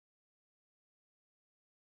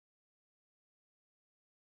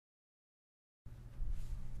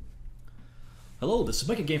Hello, this is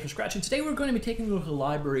Mike at GameFromScratch, and today we're going to be taking a look at a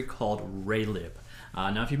library called raylib.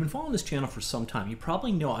 Now, if you've been following this channel for some time, you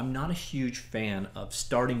probably know I'm not a huge fan of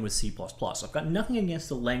starting with C++. I've got nothing against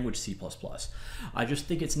the language C++. I just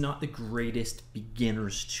think it's not the greatest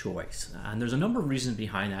beginner's choice. And there's a number of reasons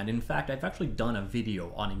behind that. In fact, I've actually done a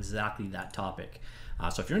video on exactly that topic.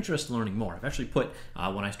 So if you're interested in learning more, I've actually put,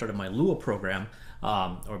 when I started my Lua program,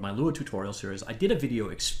 or my Lua tutorial series, I did a video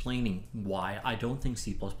explaining why I don't think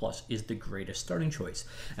C++ is the greatest starting choice.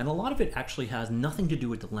 And a lot of it actually has nothing to do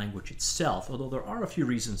with the language itself, although there are a few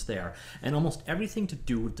reasons there, and almost everything to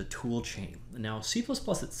do with the tool chain. Now, C++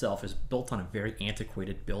 itself is built on a very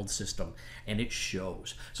antiquated build system, and it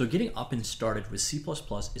shows. So getting up and started with C++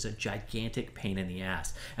 is a gigantic pain in the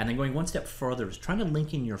ass. And then going one step further is trying to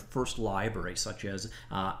link in your first library, such as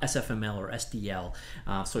SFML or SDL.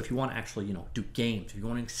 So if you want to actually, do games, if you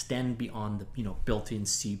want to extend beyond the, built-in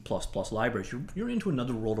C++ libraries, you're into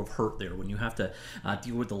another world of hurt there when you have to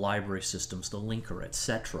deal with the library systems, the linker,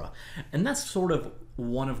 etc. And that's sort of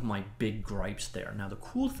one of my big gripes there. Now, the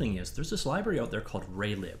cool thing is there's this library out there called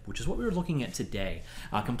raylib, which is what we were looking at today.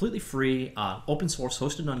 Completely free, open source,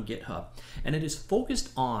 hosted on GitHub, and it is focused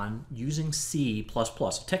on using C++,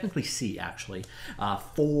 technically C actually,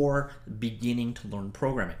 for beginning to learn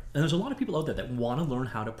programming. And there's a lot of people out there that want to learn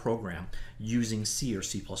how to program using C or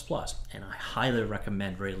C++, and I highly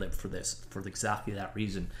recommend raylib for this, for exactly that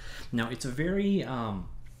reason. Now, it's a very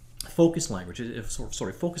focused language,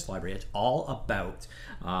 focused library. It's all about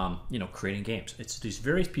creating games. It's these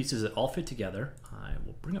various pieces that all fit together. I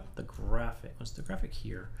will bring up the graphic. What's the graphic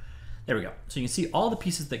here? There we go. So you can see all the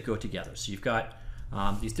pieces that go together. So you've got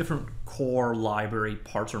these different core library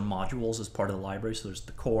parts or modules as part of the library. So there's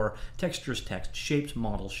the core, textures, text, shapes,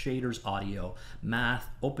 models, shaders, audio, math,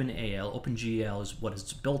 OpenAL, OpenGL is what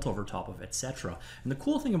it's built over top of, etc. And the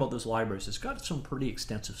cool thing about this library is it's got some pretty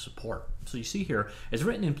extensive support. So you see here, it's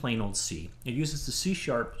written in plain old C. It uses the C#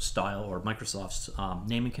 style or Microsoft's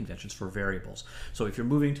naming conventions for variables. So if you're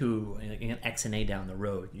moving to an X and A down the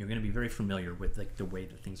road, you're going to be very familiar with the way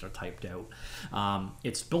that things are typed out.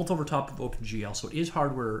 It's built over top of OpenGL, so it is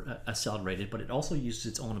hardware accelerated, but it also uses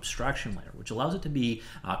its own abstraction layer, which allows it to be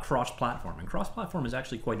cross-platform. And cross-platform is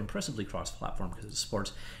actually quite impressively cross-platform because it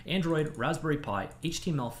supports Android, Raspberry Pi,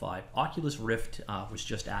 HTML5, Oculus Rift was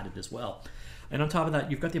just added as well. And on top of that,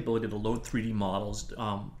 you've got the ability to load 3D models,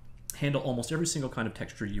 handle almost every single kind of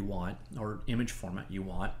texture you want or image format you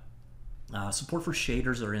want. Support for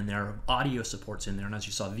shaders are in there, audio support's in there, and as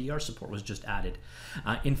you saw, VR support was just added.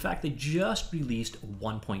 In fact, they just released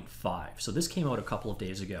 1.5, so this came out a couple of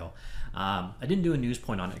days ago. I didn't do a news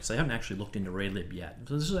point on it because I haven't actually looked into raylib yet,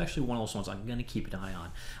 so this is actually one of those ones I'm going to keep an eye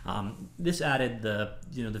on. This added the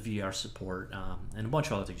the VR support and a bunch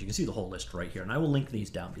of other things. You can see the whole list right here, and I will link these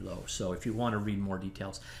down below, so if you want to read more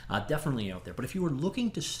details, definitely out there. But if you were looking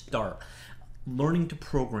to start learning to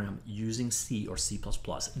program using C or C++,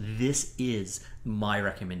 this is my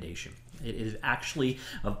recommendation. It is actually,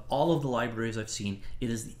 of all of the libraries I've seen,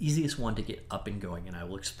 it is the easiest one to get up and going, and I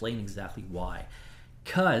will explain exactly why.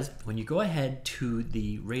 Because when you go ahead to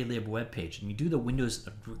the raylib webpage and you do the Windows,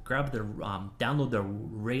 download the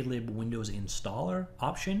raylib Windows installer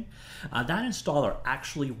option, that installer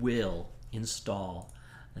actually will install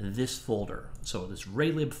this folder, so this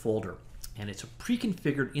raylib folder. And it's a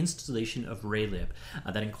pre-configured installation of raylib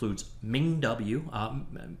that includes MinGW,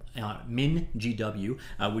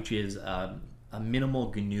 which is a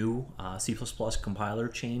minimal GNU C++ compiler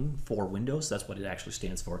chain for Windows. That's what it actually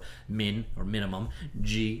stands for. Min, or minimum,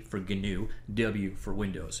 G for GNU, W for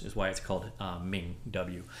Windows is why it's called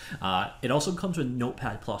MinGW. It also comes with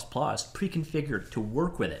Notepad++ pre-configured to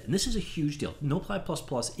work with it. And this is a huge deal. Notepad++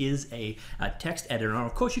 is a text editor. And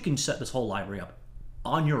of course, you can set this whole library up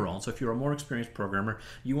on your own. So if you're a more experienced programmer,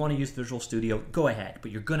 you want to use Visual Studio, go ahead, but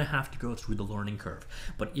you're going to have to go through the learning curve.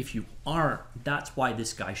 But if you aren't, that's why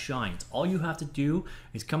this guy shines. All you have to do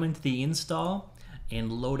is come into the install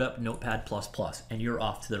and load up Notepad++, and you're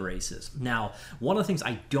off to the races. Now, one of the things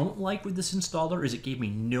I don't like with this installer is it gave me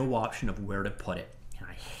no option of where to put it. And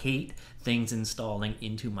I hate things installing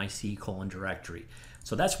into my C: directory.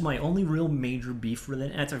 So that's my only real major beef with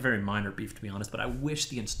it, and it's a very minor beef to be honest, but I wish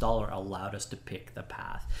the installer allowed us to pick the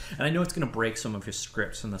path. And I know it's going to break some of his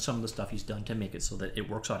scripts and some of the stuff he's done to make it so that it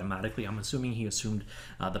works automatically. I'm assuming he assumed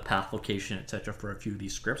the path location, etc. for a few of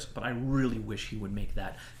these scripts, but I really wish he would make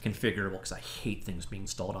that configurable because I hate things being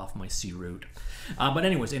installed off my C root. But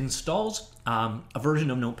anyways, it installs a version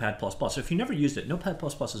of Notepad++. So if you never used it, Notepad++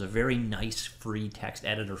 is a very nice free text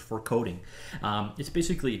editor for coding. It's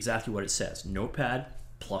basically exactly what it says. Notepad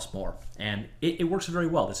plus more, and it works very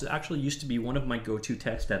well. This actually used to be one of my go-to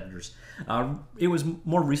text editors. It was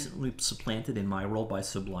more recently supplanted in my world by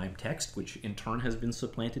Sublime Text, which in turn has been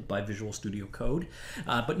supplanted by Visual Studio Code.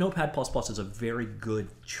 But Notepad++ is a very good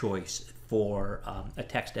choice for a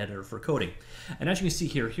text editor for coding. And as you can see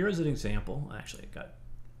here, here is an example. Actually,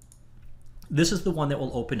 this is the one that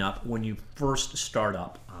will open up when you first start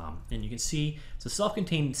up. And you can see it's a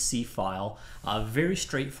self-contained C file, very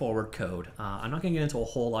straightforward code. I'm not going to get into a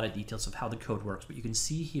whole lot of details of how the code works, but you can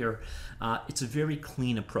see here it's a very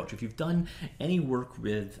clean approach. If you've done any work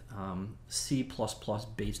with C++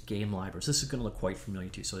 based game libraries, this is going to look quite familiar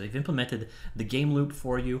to you. So they've implemented the game loop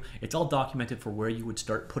for you. It's all documented for where you would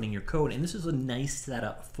start putting your code, and this is a nice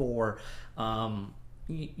setup for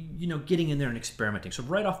you know, getting in there and experimenting. So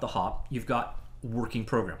right off the hop, you've got working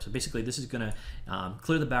program. So basically this is going to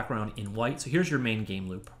clear the background in white. So here's your main game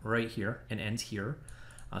loop right here and ends here.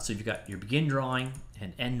 So you've got your begin drawing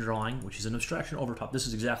and end drawing, which is an abstraction over top. This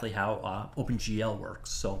is exactly how OpenGL works.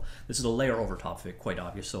 So this is a layer over top of it, quite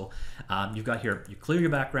obvious. So you've got here, you clear your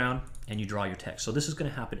background and you draw your text. So this is going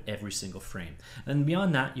to happen every single frame. And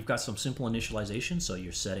beyond that, you've got some simple initialization. So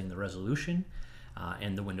you're setting the resolution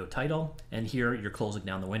and the window title, and here you're closing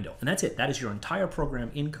down the window, and that's it. That is your entire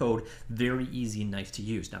program in code. Very easy and nice to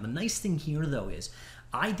use. Now the nice thing here though is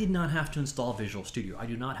I did not have to install Visual Studio. I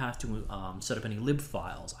do not have to set up any lib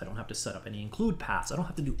files. I don't have to set up any include paths. I don't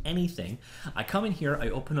have to do anything. I come in here, I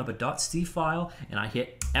open up a .c file, and I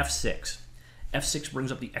hit F6. F6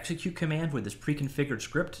 brings up the execute command with this pre-configured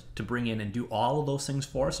script to bring in and do all of those things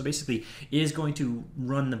for us. So basically it is going to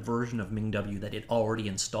run the version of MingW that it already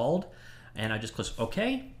installed. And I just click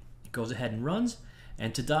OK, it goes ahead and runs,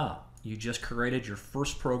 and ta-da, you just created your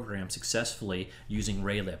first program successfully using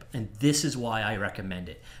raylib. And this is why I recommend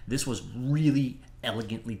it. This was really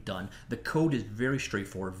elegantly done. The code is very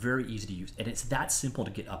straightforward, very easy to use, and it's that simple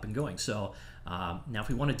to get up and going. So now if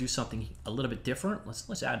we want to do something a little bit different,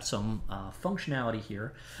 let's add some functionality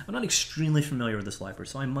here. I'm not extremely familiar with this library,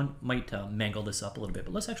 so I might mangle this up a little bit,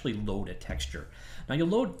 but let's actually load a texture. Now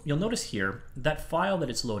you'll notice here that file that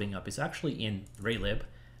it's loading up is actually in raylib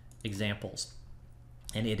examples,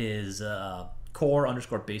 and it is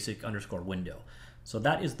core_basic_window. So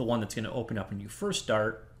that is the one that's going to open up when you first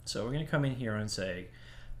start. So we're going to come in here and say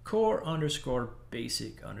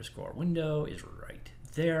core_basic_window is right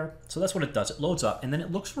there. So that's what it does. It loads up, and then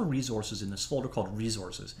it looks for resources in this folder called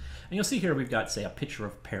resources. And you'll see here we've got, say, a picture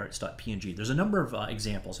of parrots.png. There's a number of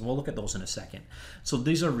examples, and we'll look at those in a second. So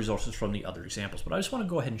these are resources from the other examples, but I just want to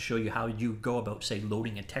go ahead and show you how you go about, say,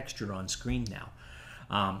 loading a texture on screen now.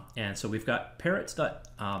 And so we've got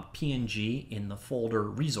parrots.png in the folder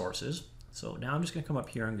resources. So now I'm just going to come up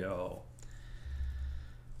here and go,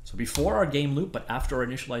 so before our game loop, but after our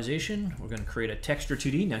initialization, we're going to create a texture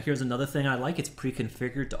 2D. Now here's another thing I like. It's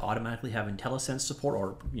pre-configured to automatically have IntelliSense support,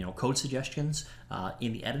 or code suggestions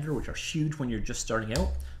in the editor, which are huge when you're just starting out.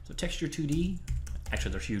 So texture 2D, actually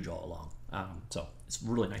they're huge all along. So it's a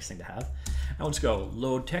really nice thing to have. Now let's go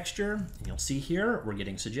load texture, and you'll see here we're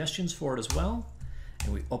getting suggestions for it as well.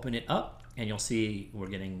 And we open it up, and you'll see we're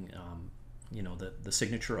getting the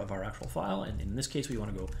signature of our actual file. And in this case, we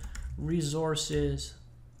want to go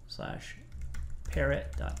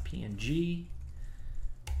resources/parrot.png.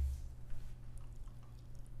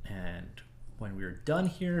 And when we're done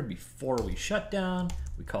here, before we shut down,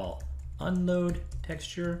 we call unload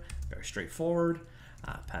texture. Very straightforward.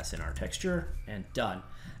 Pass in our texture, and done.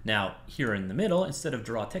 Now here in the middle, instead of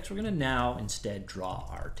draw text, we're going to now instead draw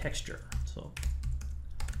our texture. So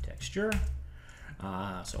texture.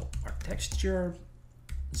 So our texture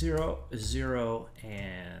 0 is 0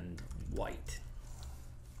 and white.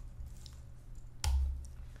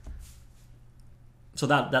 So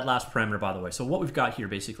that last parameter, by the way. So what we've got here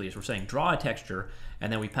basically is we're saying draw a texture,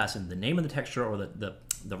 and then we pass in the name of the texture, or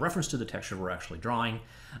the reference to the texture we're actually drawing,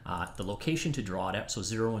 the location to draw it at, so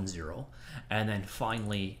 0 and 0, and then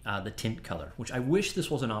finally the tint color, which I wish this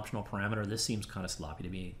was an optional parameter. This seems kind of sloppy, to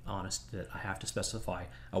be honest, that I have to specify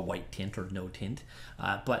a white tint or no tint,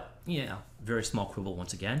 but yeah, very small quibble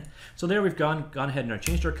once again. So there we've gone ahead and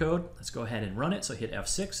changed our code. Let's go ahead and run it. So hit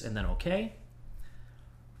F6 and then OK.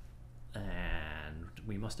 And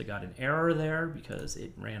we must have got an error there because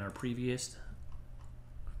it ran our previous.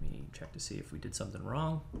 Let me check to see if we did something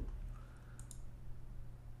wrong.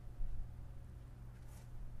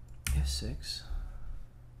 F6,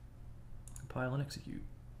 compile and execute.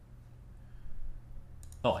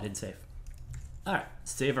 Oh, I didn't save. All right,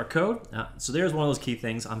 save our code. So there's one of those key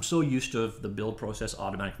things. I'm so used to the build process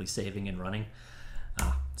automatically saving and running,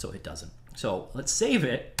 so it doesn't. So let's save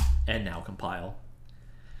it and now compile.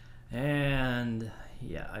 And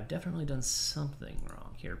yeah, I've definitely done something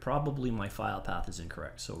wrong here. Probably my file path is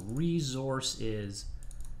incorrect. So resource is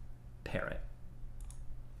parrot.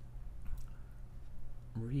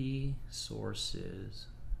 Resources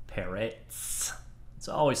parrots. It's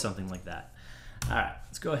always something like that. All right,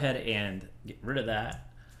 let's go ahead and get rid of that.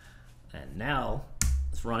 And now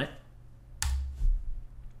let's run it.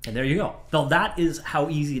 And there you go. Now that is how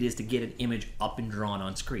easy it is to get an image up and drawn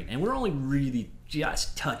on screen. And we're only really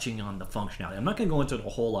just touching on the functionality. I'm not going to go into a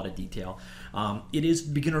whole lot of detail. It is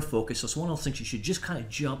beginner focused, so it's one of those things you should just kind of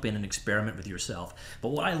jump in and experiment with yourself. But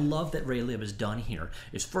what I love that raylib has done here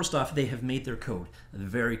is, first off, they have made their code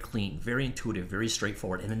very clean, very intuitive, very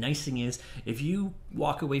straightforward. And the nice thing is, if you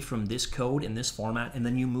walk away from this code in this format and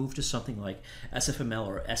then you move to something like SFML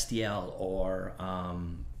or SDL or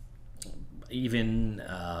even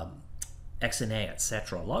XNA,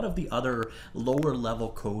 etc. A lot of the other lower level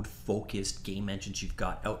code focused game engines you've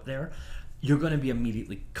got out there, you're going to be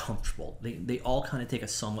immediately comfortable. They all kind of take a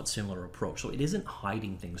somewhat similar approach. So it isn't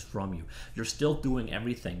hiding things from you. You're still doing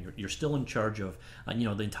everything. You're still in charge of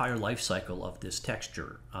the entire life cycle of this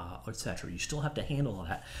texture, etc. You still have to handle all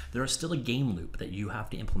that. There is still a game loop that you have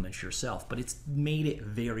to implement yourself, but it's made it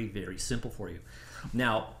very, very simple for you.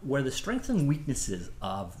 Now, where the strengths and weaknesses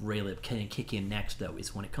of raylib can kick in next, though,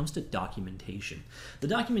 is when it comes to documentation. The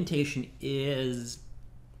documentation is,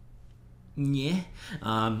 yeah.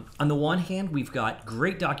 On the one hand, we've got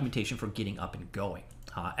great documentation for getting up and going.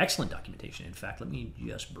 Excellent documentation. In fact, let me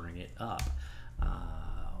just bring it up.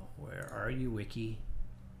 Where are you, Wiki?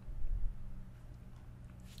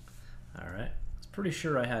 All right. I was pretty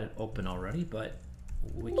sure I had it open already, but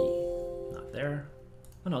Wiki, not there.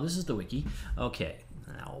 Oh no, this is the wiki. Okay,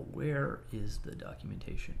 now where is the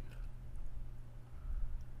documentation?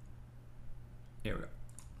 There we go.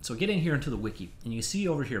 So get in here into the wiki, and you see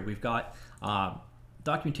over here we've got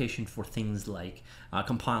documentation for things like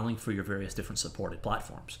compiling for your various different supported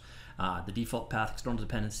platforms, the default path, external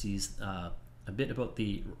dependencies, a bit about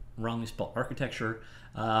the wrongly spelled architecture,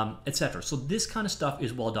 etc. So this kind of stuff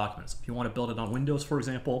is well documented. If you want to build it on Windows, for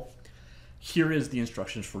example, here is the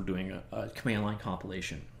instructions for doing a command line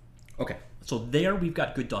compilation. Okay, so there we've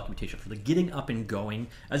got good documentation for the getting up and going.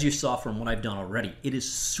 As you saw from what I've done already, it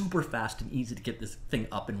is super fast and easy to get this thing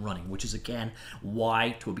up and running, which is, again,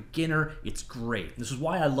 why to a beginner it's great. This is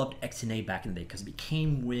why I loved XNA back in the day, because it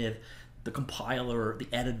came with the compiler, the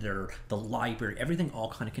editor, the library, everything all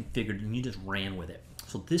kind of configured, and you just ran with it.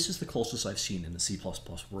 So this is the closest I've seen in the C++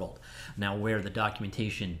 world. Now, where the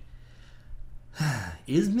documentation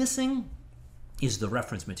is missing is the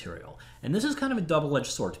reference material. And this is kind of a double-edged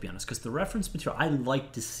sword, to be honest, because the reference material, I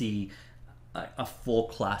like to see a full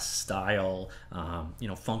class style,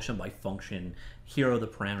 function by function. Here are the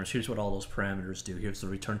parameters. Here's what all those parameters do. Here's the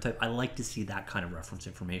return type. I like to see that kind of reference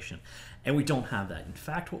information. And we don't have that. In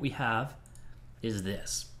fact, what we have is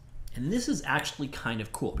this. And this is actually kind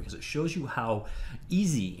of cool because it shows you how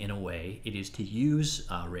easy, in a way, it is to use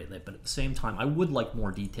raylib, but at the same time, I would like more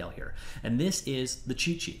detail here. And this is the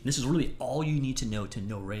cheat sheet. This is really all you need to know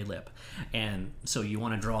raylib. And so you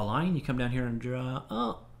want to draw a line, you come down here and draw,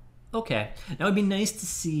 oh, okay. Now it'd be nice to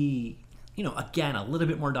see, again, a little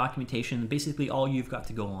bit more documentation. Basically, all you've got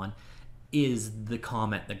to go on is the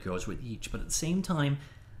comment that goes with each. But at the same time,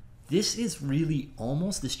 this is really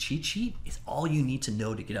almost, this cheat sheet is all you need to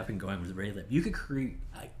know to get up and going with raylib. You could create,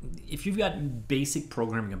 if you've got basic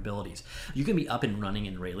programming abilities, you can be up and running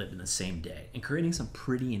in raylib in the same day and creating some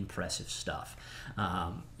pretty impressive stuff.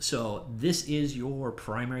 So this is your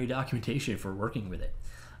primary documentation for working with it.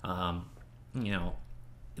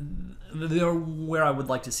 Where I would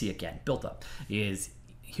like to see it get built up is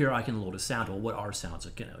here I can load a sound. Well, what are sounds?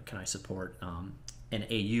 Can I support an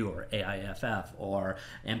AU or AIFF or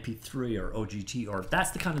MP3 or OGT, or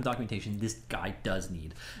that's the kind of documentation this guy does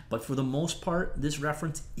need. But for the most part, this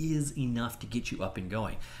reference is enough to get you up and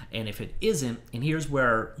going. And if it isn't, and here's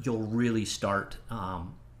where you'll really start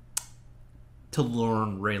to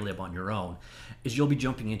learn raylib on your own, is you'll be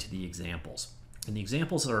jumping into the examples. And the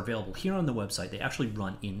examples that are available here on the website, they actually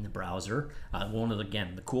run in the browser. One of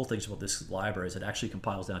the cool things about this library is it actually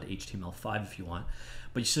compiles down to HTML5 if you want.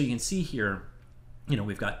 But so you can see here,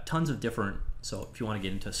 we've got tons of different, so if you want to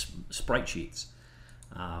get into sprite sheets,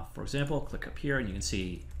 for example, click up here and you can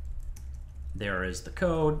see there is the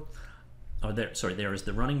code, there is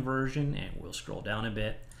the running version, and we'll scroll down a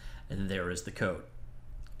bit, and there is the code.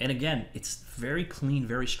 And again, it's very clean,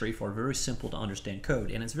 very straightforward, very simple to understand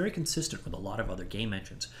code, and it's very consistent with a lot of other game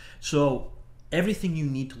engines. So everything you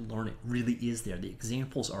need to learn it really is there. The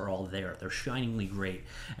examples are all there. They're shiningly great.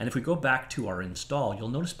 And if we go back to our install, you'll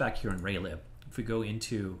notice back here in raylib, if we go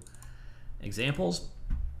into examples,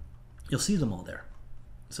 you'll see them all there.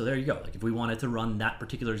 So there you go. Like if we wanted to run that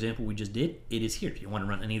particular example we just did, it is here. If you want to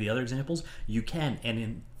run any of the other examples, you can. And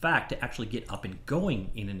in fact, to actually get up and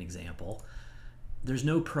going in an example, there's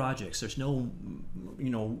no projects, there's no,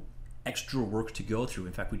 extra work to go through.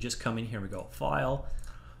 In fact, we just come in here, we go File,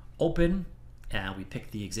 Open, and we pick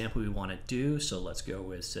the example we want to do. So let's go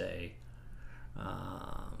with, say,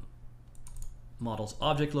 Models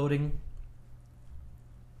Object Loading.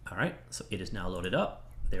 All right, so it is now loaded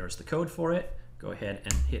up. There's the code for it. Go ahead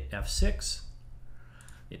and hit F6.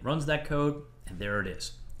 It runs that code, and there it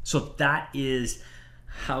is. So that is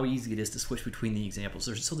how easy it is to switch between the examples.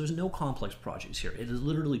 So there's no complex projects here. It is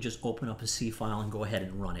literally just open up a C file and go ahead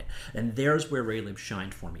and run it. And there's where raylib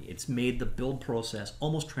shined for me. It's made the build process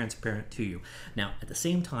almost transparent to you. Now, at the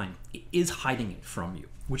same time, it is hiding it from you,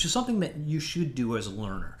 which is something that you should do as a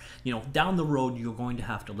learner. Down the road, you're going to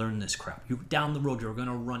have to learn this crap. Down the road, you're going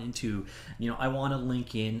to run into, I want to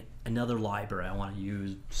link in another library. I want to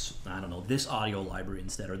use, I don't know, this audio library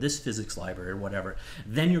instead, or this physics library, or whatever.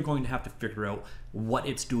 Then you're going to have to figure out what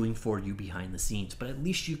it's doing for you behind the scenes. But at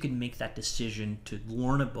least you can make that decision to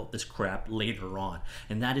learn about this crap later on.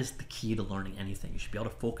 And that is the key to learning anything. You should be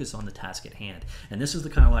able to focus on the task at hand. And this is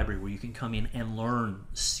the kind of library where you can come in and learn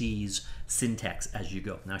C's syntax as you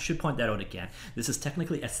go. Now, I should point that out again. This is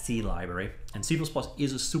technically a C library, and C++ is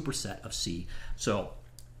a superset of C. So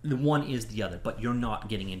the one is the other, but you're not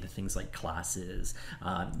getting into things like classes.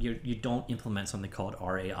 You don't implement something called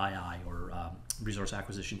RAII, or resource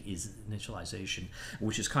acquisition is initialization,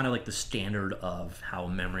 which is kind of like the standard of how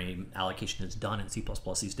memory allocation is done in C++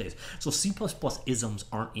 these days. So C++ isms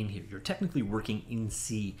aren't in here. You're technically working in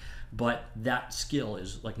C, but that skill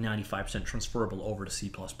is like 95% transferable over to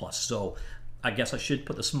C++. So I guess I should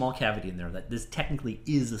put the small caveat in there that this technically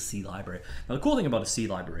is a C library. Now, the cool thing about a C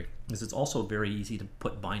library is it's also very easy to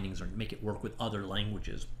put bindings or make it work with other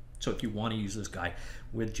languages. So if you want to use this guy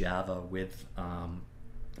with Java, with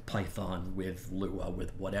Python, with Lua,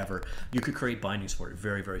 with whatever, you could create bindings for it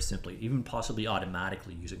very, very simply, even possibly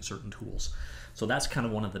automatically using certain tools. So that's kind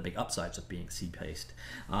of one of the big upsides of being C-based.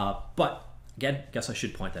 But again, I guess I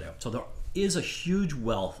should point that out. So there is a huge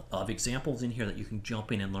wealth of examples in here that you can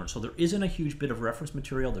jump in and learn. So there isn't a huge bit of reference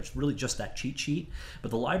material. There's really just that cheat sheet,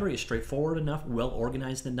 but the library is straightforward enough, well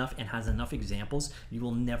organized enough, and has enough examples. You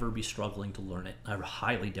will never be struggling to learn it. I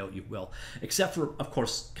highly doubt you will, except for, of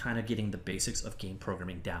course, kind of getting the basics of game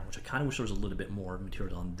programming down, which I kind of wish there was a little bit more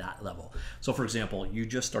material on that level. So for example, you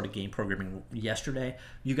just started game programming yesterday.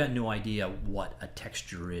 You got no idea what a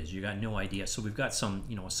texture is. You got no idea. So we've got some,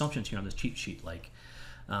 assumptions here on this cheat sheet, like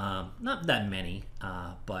not that many,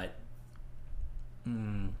 but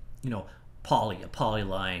a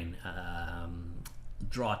polyline,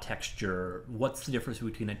 draw texture. What's the difference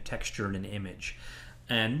between a texture and an image?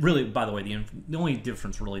 And really, by the way, the only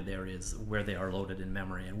difference really there is where they are loaded in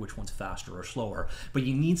memory and which one's faster or slower. But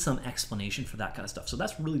you need some explanation for that kind of stuff. So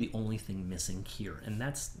that's really the only thing missing here, and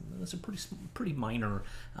that's a pretty minor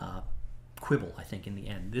quibble, I think, in the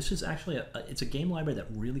end. This is actually it's a game library that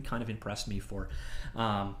really kind of impressed me for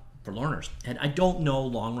learners. And I don't know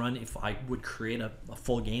long run if I would create a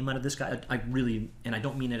full game out of this guy. I really, and I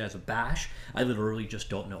don't mean it as a bash, I literally just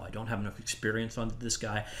don't know. I don't have enough experience on this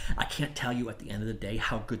guy. I can't tell you at the end of the day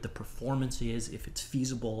how good the performance is, if it's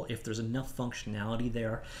feasible, if there's enough functionality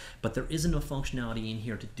there. But there is enough functionality in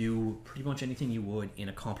here to do pretty much anything you would in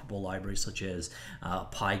a comparable library such as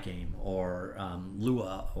Pygame or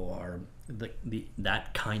Lua or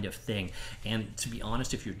that kind of thing. And to be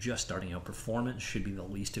honest, if you're just starting out, performance should be the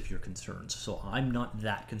least of your concerns. So I'm not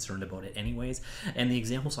that concerned about it anyways. And the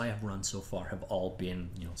examples I have run so far have all been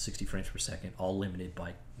 60 frames per second, all limited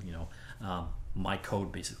by my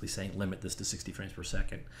code basically saying limit this to 60 frames per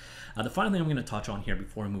second. The final thing I'm going to touch on here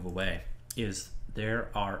before I move away is there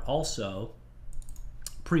are also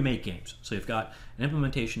pre-made games. So you've got an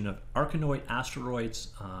implementation of Arkanoid,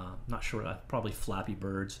 Asteroids, not sure, probably Flappy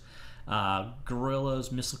Birds,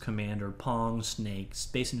 Gorillas, Missile Commander, Pong, Snake,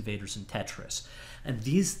 Space Invaders, and Tetris. And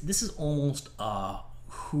this is almost a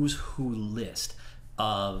who's who list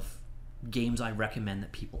of games I recommend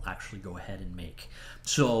that people actually go ahead and make.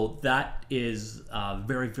 So that is a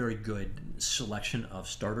very, very good selection of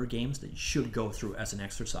starter games that you should go through as an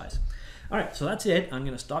exercise. All right, so that's it. I'm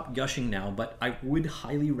going to stop gushing now, but I would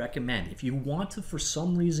highly recommend, if you want to for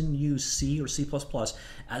some reason use C or C++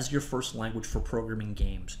 as your first language for programming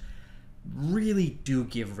games, really do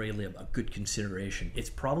give raylib a good consideration.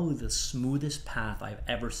 It's probably the smoothest path I've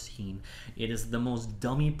ever seen. It is the most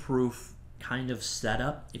dummy-proof kind of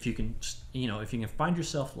setup. If you can, if you can find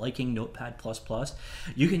yourself liking Notepad++,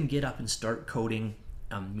 you can get up and start coding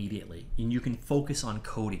immediately, and you can focus on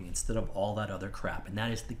coding instead of all that other crap, and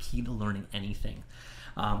that is the key to learning anything.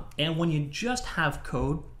 And when you just have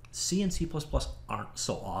code, C and C++ aren't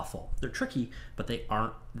so awful. They're tricky, but they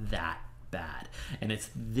aren't that bad. And it's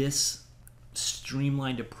this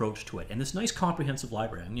streamlined approach to it and this nice comprehensive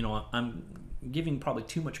library. You know, I'm giving probably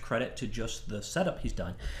too much credit to just the setup he's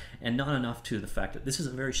done and not enough to the fact that this is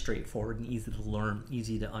a very straightforward and easy to learn,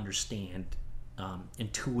 easy to understand,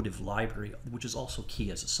 intuitive library, which is also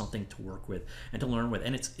key as something to work with and to learn with.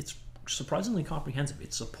 And it's surprisingly comprehensive.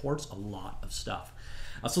 It supports a lot of stuff.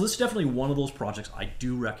 So this is definitely one of those projects I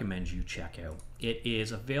do recommend you check out. It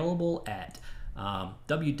is available at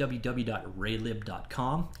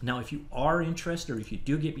www.raylib.com. Now, if you are interested or if you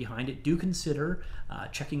do get behind it, do consider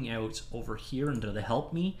checking out over here under the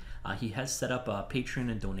Help Me. He has set up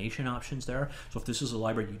Patreon and donation options there. So if this is a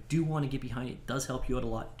library you do want to get behind, it does help you out a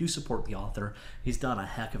lot. Do support the author. He's done a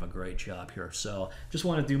heck of a great job here. So just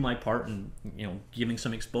want to do my part in, you know, giving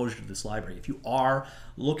some exposure to this library. If you are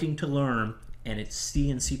looking to learn and it's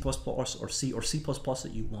C and C++ or C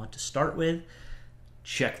that you want to start with,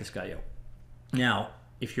 check this guy out. Now,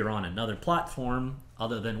 if you're on another platform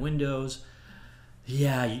other than Windows,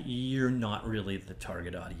 yeah, you're not really the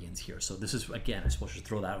target audience here. So this is, again, I suppose I should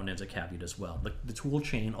throw that one as a caveat as well. The tool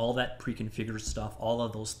chain, all that pre-configured stuff, all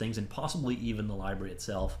of those things, and possibly even the library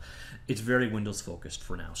itself, it's very Windows focused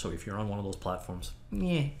for now. So if you're on one of those platforms,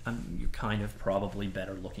 you're kind of probably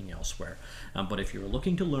better looking elsewhere. But if you're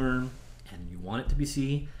looking to learn and you want it to be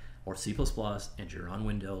C or C++ and you're on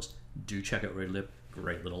Windows, do check out raylib.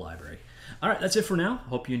 Great little library. All right, that's it for now.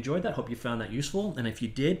 Hope you enjoyed that. Hope you found that useful. And if you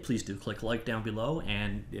did, please do click like down below.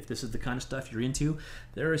 And if this is the kind of stuff you're into,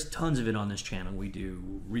 there is tons of it on this channel. We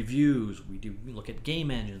do reviews, we look at game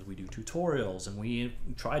engines, we do tutorials, and we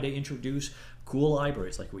try to introduce cool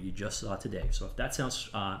libraries like what you just saw today. So if that sounds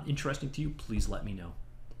interesting to you, please let me know.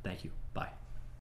 Thank you. Bye.